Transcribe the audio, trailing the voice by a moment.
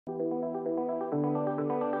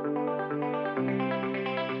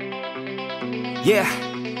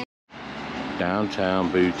Yeah. Downtown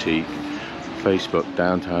Boutique. Facebook,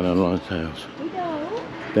 Downtown Online Sales.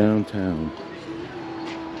 Downtown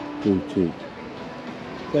Boutique.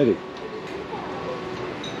 Steady.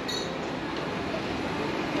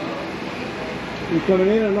 You coming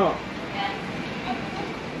in or not?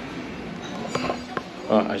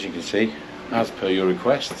 Right, as you can see, as per your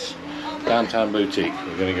requests, Downtown Boutique.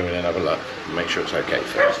 We're going to go in and have a look and make sure it's okay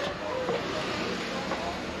first.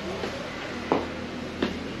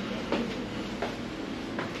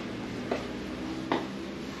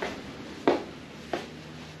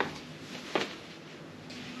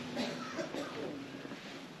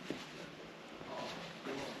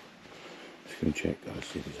 Just going to check, guys,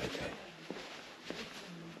 see if it's okay.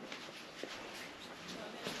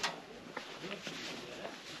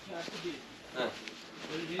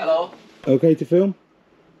 Hello. Okay to film?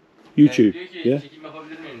 YouTube, yeah?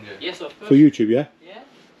 Yes, of course. For YouTube, yeah? Yeah, of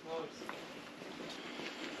course.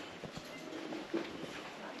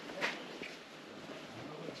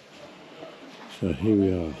 So here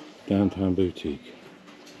we are, Downtown Boutique.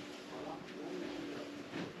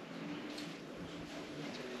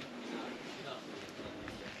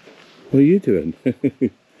 What are you doing?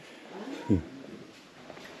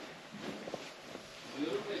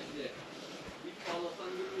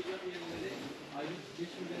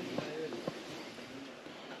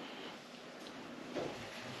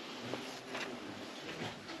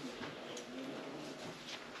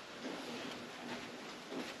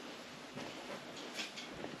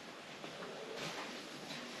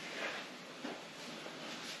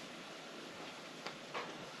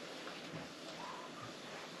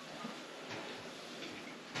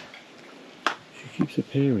 She keeps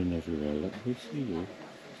appearing everywhere. Look, we see you.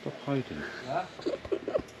 Stop hiding. Yeah.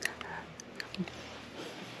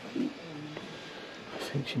 I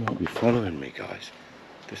think she might be following me, guys.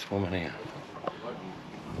 This woman here.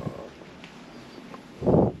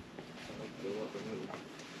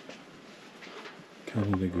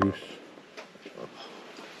 Canada goose.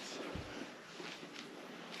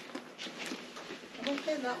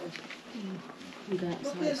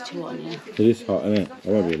 It's too hot, yeah. It is hot, isn't it? I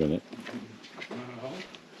won't be a minute.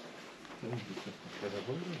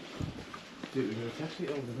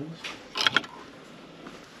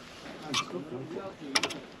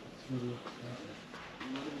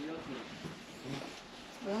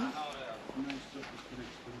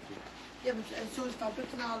 Yeah, but so is fabric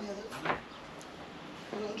and all the others.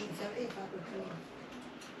 170 fabric and all.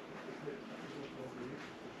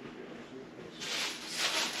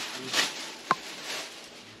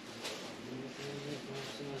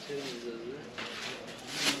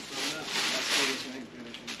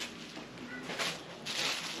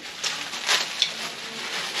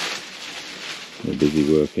 We're busy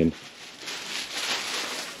working.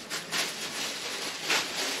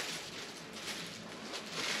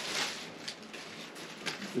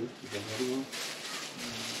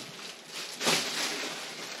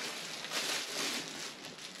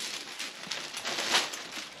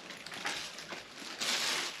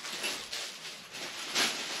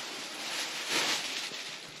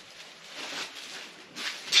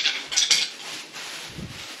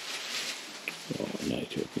 Oh, no,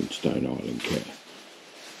 talking Stone Island kit.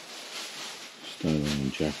 Stone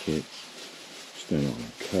Island jackets, Stone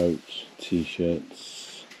Island coats,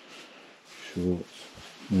 t-shirts, shorts,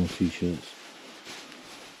 more t-shirts.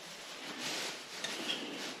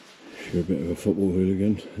 If you're a bit of a football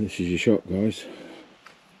hooligan, this is your shop, guys.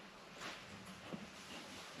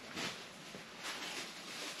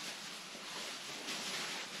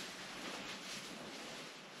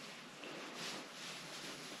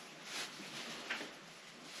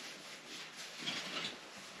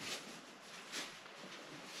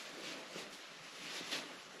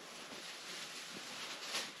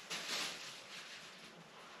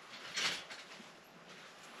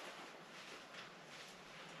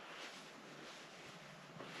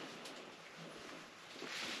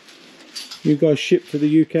 You guys ship to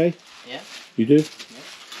the UK? Yeah. You do? Yeah.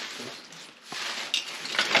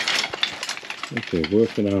 Okay,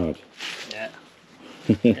 working hard. Yeah.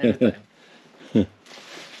 Anytime. Her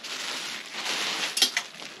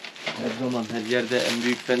zaman her yerde en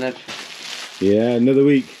büyük fener. Yeah, another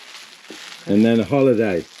week. And then a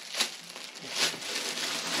holiday.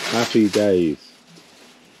 Happy days.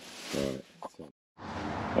 Right.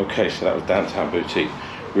 Okay, so that was Downtown Boutique.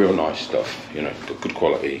 Real nice stuff, you know, good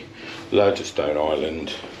quality. Loads of Stone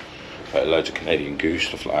Island, loads of Canadian Goose,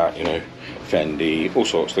 stuff like that, you know. Fendi, all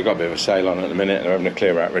sorts. They've got a bit of a sale on at the minute. They're having a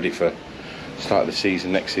clear out ready for start of the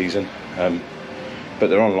season, next season. but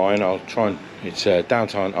they're online. I'll try and, it's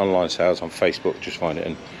Downtown Online Sales on Facebook, just find it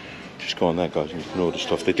and just go on there, guys, and you can order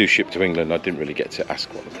stuff. They do ship to England. I didn't really get to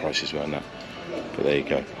ask what the prices were and that, but there you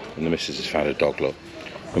go. And the missus has found a dog, look,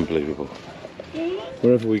 unbelievable.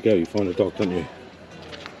 Wherever we go, you find a dog, don't you?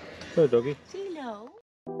 Hello, doggy. Hello.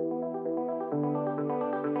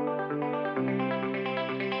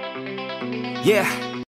 Yeah.